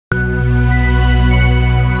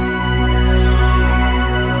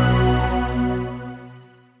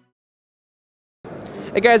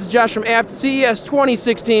Hey guys, it's Josh from Apt. CES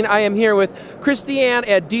 2016. I am here with Christiane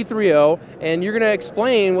at D3O, and you're going to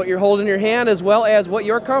explain what you're holding in your hand as well as what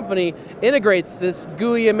your company integrates this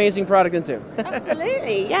gooey, amazing product into.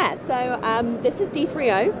 Absolutely, yeah. So this is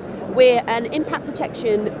D3O. We're an impact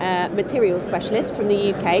protection material specialist from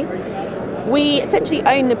the UK. We essentially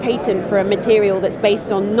own the patent for a material that's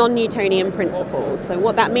based on non-Newtonian principles. So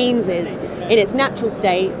what that means is, in its natural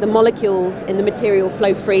state, the molecules in the material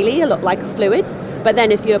flow freely, a lot like a fluid, but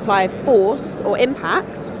then if you apply force or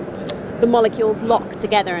impact, the molecules lock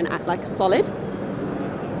together and act like a solid.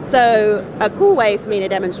 So a cool way for me to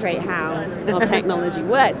demonstrate how our technology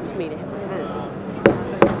works is for me to hit my hand.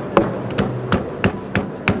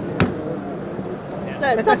 So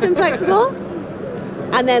it's soft and flexible,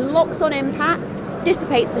 and then locks on impact,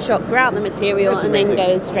 dissipates the shock throughout the material, and then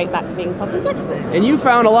goes straight back to being soft and flexible. And you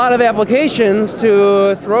found a lot of applications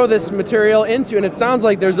to throw this material into, and it sounds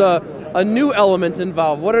like there's a new element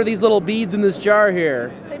involved. What are these little beads in this jar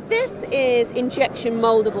here? So this is injection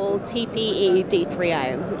moldable TPE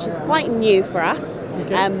D3O, which is quite new for us.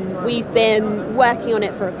 Okay. We've been working on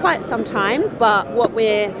it for quite some time, but what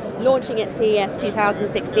we're launching at CES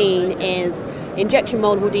 2016 is injection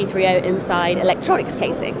moldable D3O inside electronics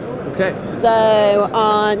casings. Okay. So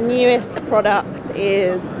our newest product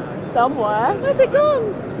is somewhere. Where's it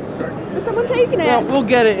gone? Has someone taken it? Well, we'll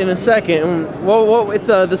get it in a second. It's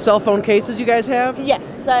the cell phone cases you guys have? Yes,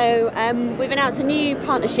 so we've announced a new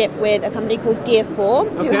partnership with a company called Gear 4,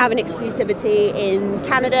 who have an exclusivity in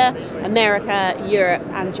Canada, America, Europe,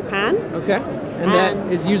 and Japan. Okay, and that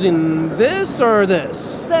is using this or this?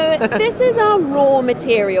 So this is our raw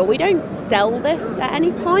material. We don't sell this at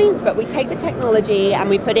any point, but we take the technology and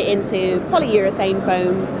we put it into polyurethane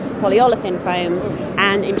foams, polyolefin foams,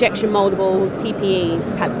 and injection moldable TPE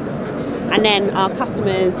pellets. And then our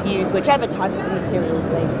customers use whichever type of material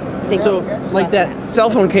they think. So, like that cell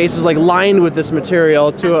phone case is like lined with this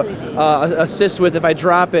material to assist with if I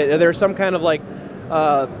drop it. Are there some kind of can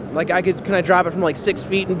I drop it from like 6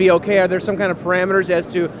 feet and be okay? Are there some kind of parameters as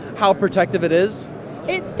to how protective it is?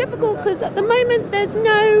 It's difficult because at the moment there's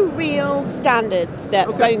no real standards that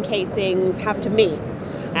phone casings have to meet.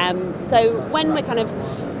 So when we're kind of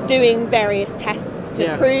doing various tests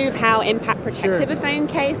to prove how impact protective a phone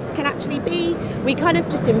case can actually be, we kind of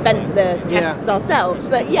just invent the tests ourselves.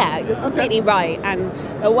 But yeah, you're completely right. And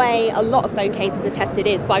the way a lot of phone cases are tested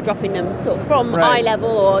is by dropping them sort of from eye level,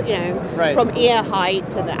 or from ear height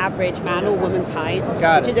to the average man or woman's height,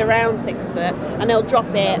 which is around 6 foot, and they'll drop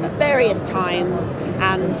it at various times,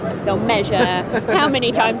 and they'll measure how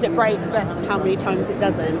many times it breaks versus how many times it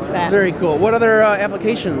doesn't. But very cool. What other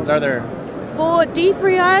applications are there? For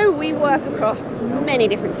D3O, we work across many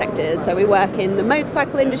different sectors. So we work in the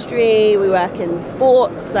motorcycle industry, we work in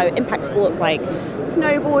sports, so impact sports like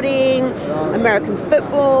snowboarding, American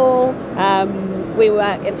football. We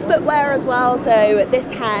work in footwear as well. So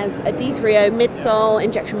this has a D3O midsole,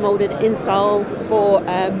 injection molded insole for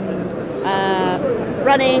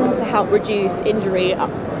running to help reduce injury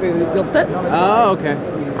up through your foot. Oh, okay.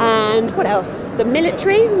 And what else? The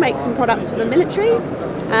military, make some products for the military.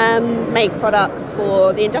 Make products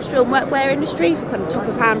for the industrial and workwear industry, for kind of top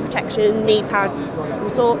of hand protection, knee pads, all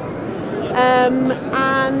sorts. And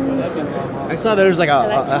I saw there's like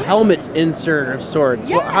a helmet insert of sorts.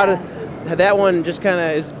 Yeah. How that one just kind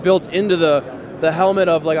of is built into the helmet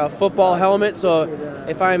of like a football helmet. So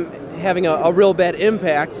if I'm having a real bad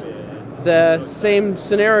impact, the same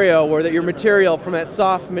scenario where that your material from that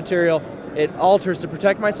soft material, it alters to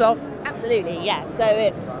protect myself? Absolutely, yeah. So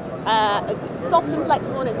it's soft and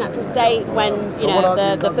flexible in its natural state when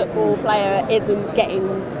the football player isn't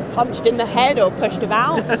getting punched in the head or pushed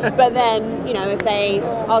about. But then, if they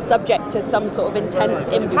are subject to some sort of intense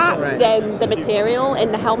impact, then the material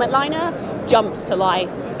in the helmet liner jumps to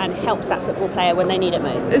life and helps that football player when they need it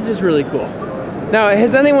most. This is really cool. Now,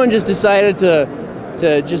 has anyone just decided to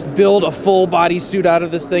just build a full body suit out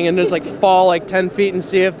of this thing and just like fall like 10 feet and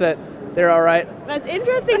see if they're all right? That's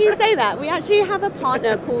interesting you say that. We actually have a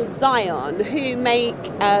partner called Zion who make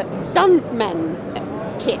stuntmen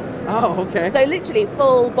kit. Oh, okay. So literally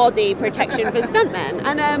full body protection for stuntmen.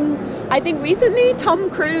 And I think recently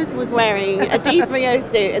Tom Cruise was wearing a D3O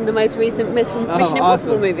suit in the most recent Mission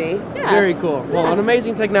Impossible movie. Yeah. Very cool. Well, an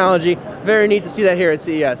amazing technology. Very neat to see that here at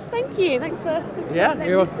CES. Thank you. Thanks for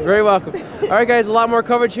you're very welcome. All right, guys, a lot more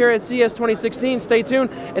coverage here at CES 2016. Stay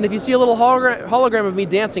tuned. And if you see a little hologram of me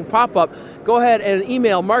dancing pop up, go ahead and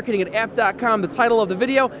email marketing@apt.com the title of the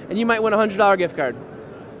video, and you might win a $100 gift card.